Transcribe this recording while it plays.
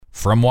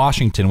From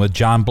Washington with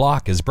John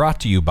Block is brought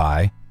to you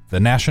by the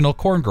National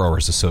Corn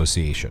Growers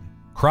Association,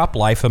 Crop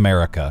Life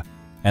America,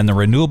 and the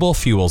Renewable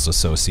Fuels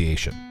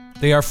Association.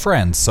 They are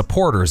friends,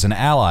 supporters, and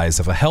allies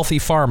of a healthy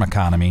farm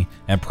economy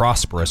and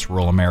prosperous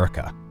rural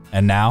America.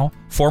 And now,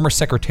 former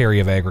Secretary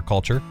of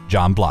Agriculture,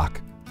 John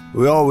Block.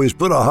 We always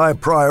put a high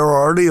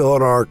priority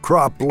on our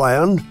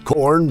cropland,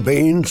 corn,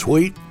 beans,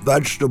 wheat,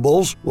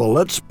 vegetables. Well,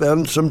 let's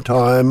spend some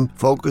time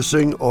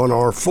focusing on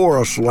our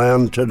forest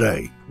land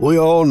today. We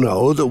all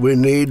know that we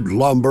need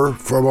lumber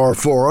from our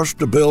forest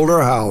to build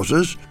our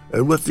houses,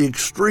 and with the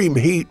extreme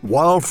heat,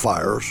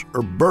 wildfires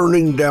are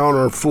burning down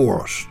our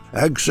forests.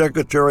 Ag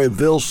Secretary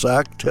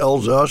Vilsack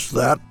tells us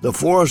that the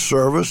Forest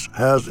Service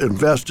has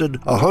invested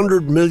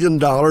 $100 million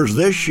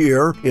this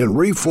year in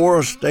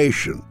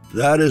reforestation.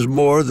 That is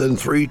more than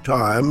 3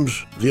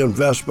 times the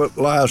investment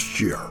last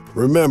year.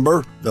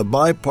 Remember, the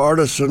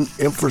bipartisan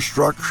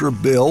infrastructure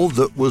bill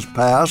that was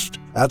passed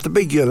at the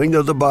beginning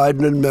of the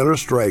Biden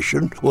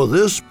administration, well,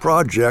 this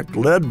project,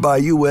 led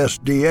by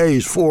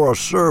USDA's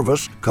Forest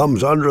Service,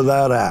 comes under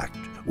that act.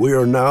 We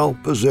are now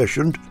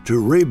positioned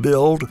to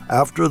rebuild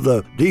after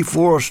the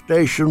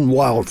deforestation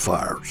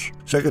wildfires.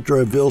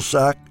 Secretary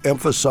Vilsack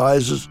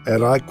emphasizes,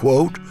 and I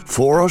quote,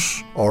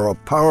 "Forests are a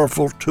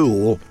powerful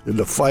tool in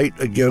the fight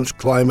against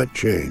climate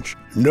change.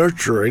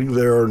 Nurturing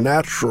their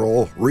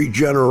natural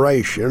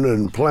regeneration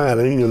and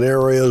planting in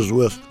areas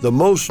with the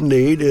most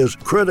need is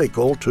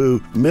critical to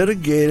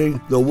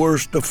mitigating the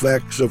worst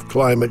effects of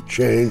climate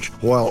change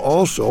while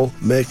also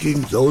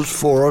making those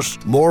forests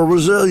more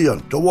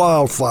resilient to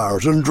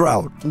wildfires and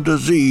drought and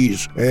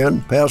disease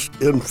and pest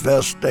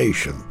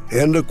infestation."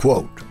 End of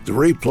quote. The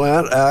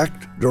Replant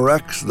Act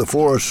directs the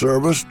Forest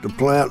Service to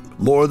plant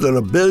more than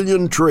 1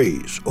 billion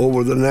trees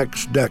over the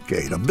next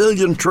decade. 1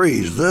 billion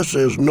trees. This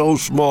is no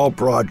small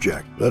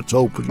project. Let's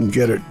hope we can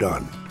get it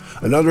done.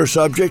 Another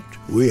subject,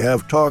 we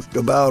have talked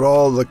about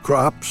all the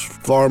crops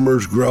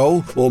farmers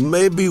grow. Well,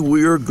 maybe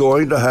we're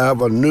going to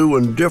have a new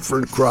and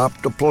different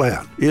crop to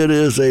plant. It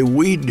is a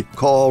weed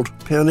called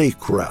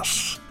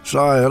pennycress.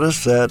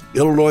 Scientists at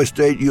Illinois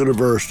State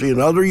University and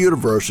other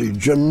universities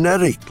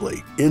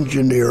genetically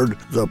engineered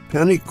the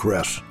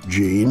pennycress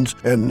genes,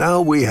 and now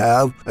we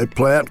have a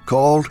plant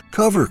called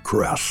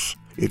covercress.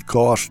 It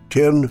cost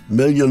 $10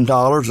 million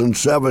in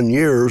 7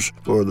 years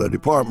for the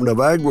Department of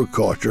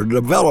Agriculture to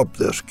develop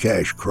this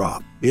cash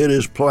crop. It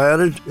is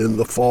planted in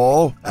the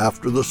fall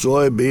after the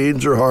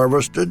soybeans are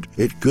harvested.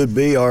 It could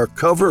be our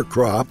cover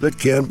crop that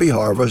can be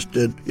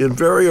harvested in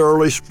very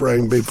early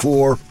spring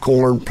before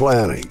corn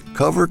planting.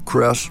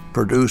 Covercress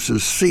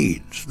produces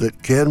seeds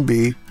that can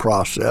be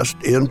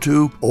processed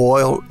into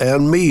oil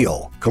and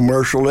meal.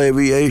 Commercial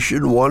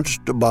aviation wants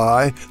to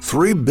buy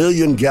 3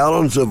 billion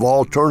gallons of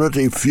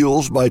alternative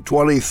fuels by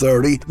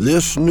 2030.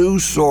 This new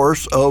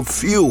source of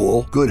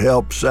fuel could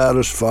help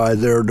satisfy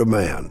their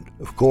demand.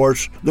 Of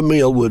course, the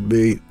meal would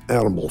be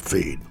animal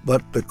feed,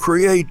 but the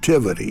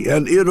creativity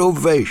and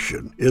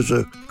innovation is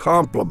a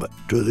compliment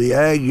to the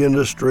ag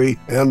industry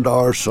and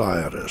our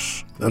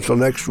scientists. Until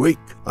next week,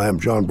 I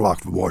am John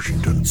Block from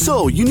Washington.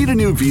 So, you need a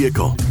new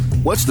vehicle.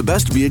 What's the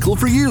best vehicle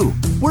for you?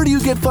 Where do you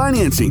get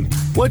financing?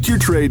 What's your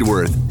trade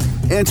worth?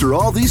 Answer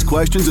all these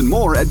questions and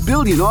more at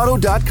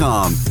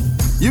BillionAuto.com.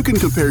 You can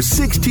compare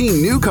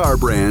 16 new car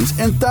brands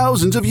and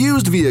thousands of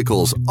used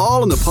vehicles,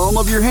 all in the palm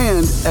of your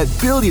hand at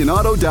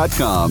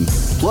BillionAuto.com.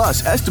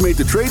 Plus, estimate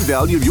the trade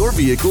value of your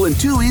vehicle in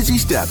 2 easy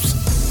steps.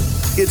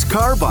 It's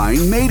car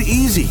buying made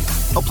easy.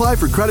 Apply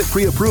for credit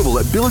pre-approval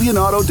at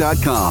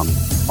BillionAuto.com.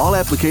 All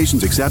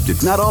applications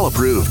accepted, not all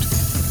approved.